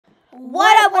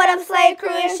What up, Slay Crew?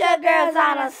 It's your girls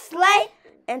ONNASLAY.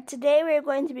 And today we're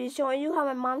going to be showing you how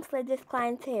my mom slayed this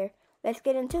client's hair. Let's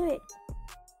get into it.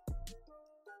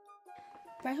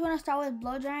 First, we're going to start with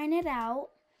blow drying it out,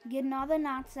 getting all the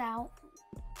knots out.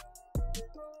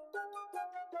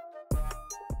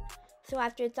 So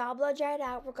after it's all blow dried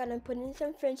out, we're going to put in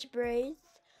some French braids.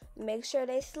 Make sure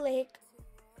they slick.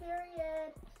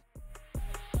 Period.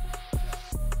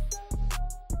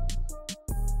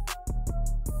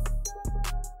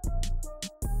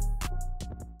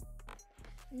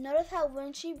 Notice how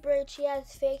when she braids, she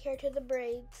adds fake hair to the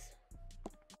braids.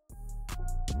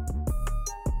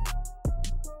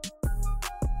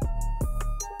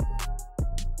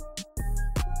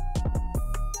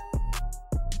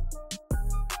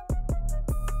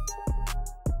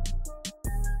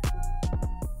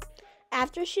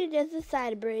 After she does the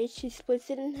side braids, she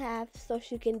splits it in half so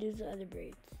she can do the other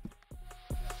braids.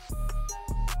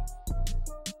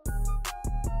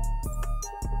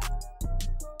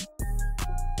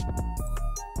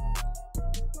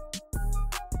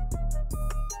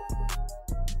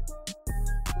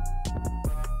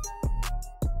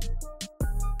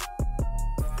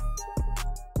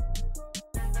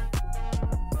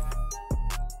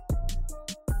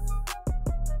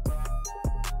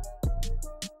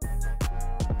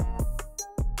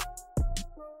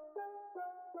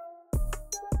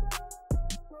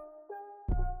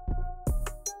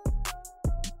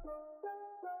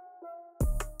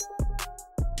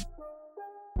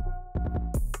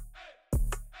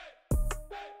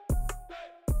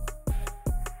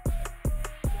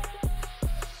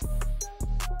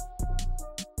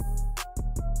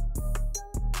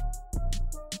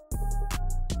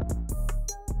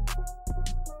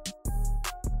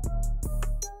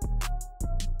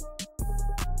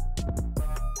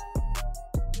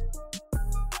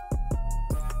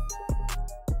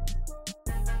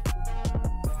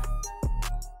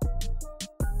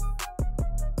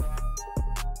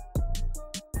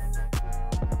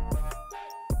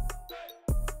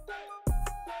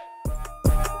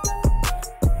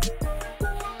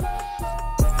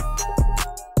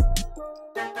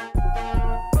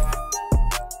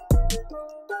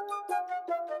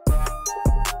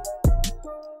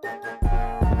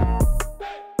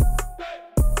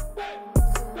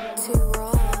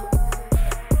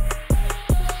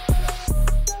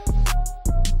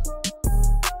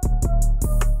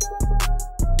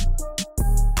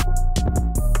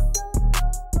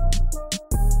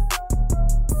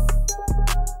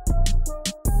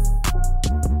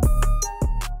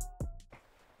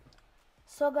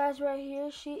 So guys, right here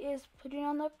she is putting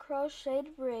on the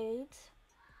crocheted braids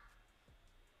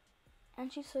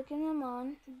and she's hooking them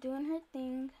on, doing her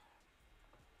thing.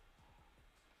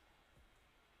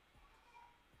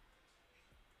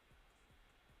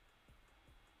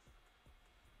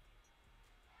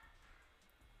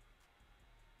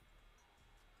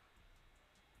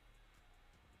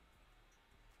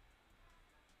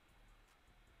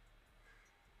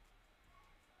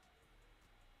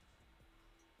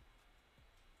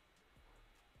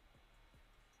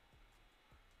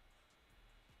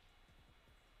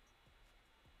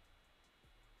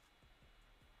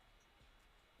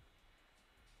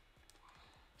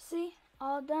 See,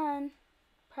 all done.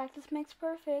 Practice makes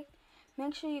perfect.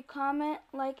 Make sure you comment,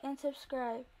 like, and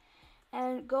subscribe.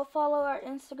 And go follow our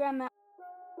Instagram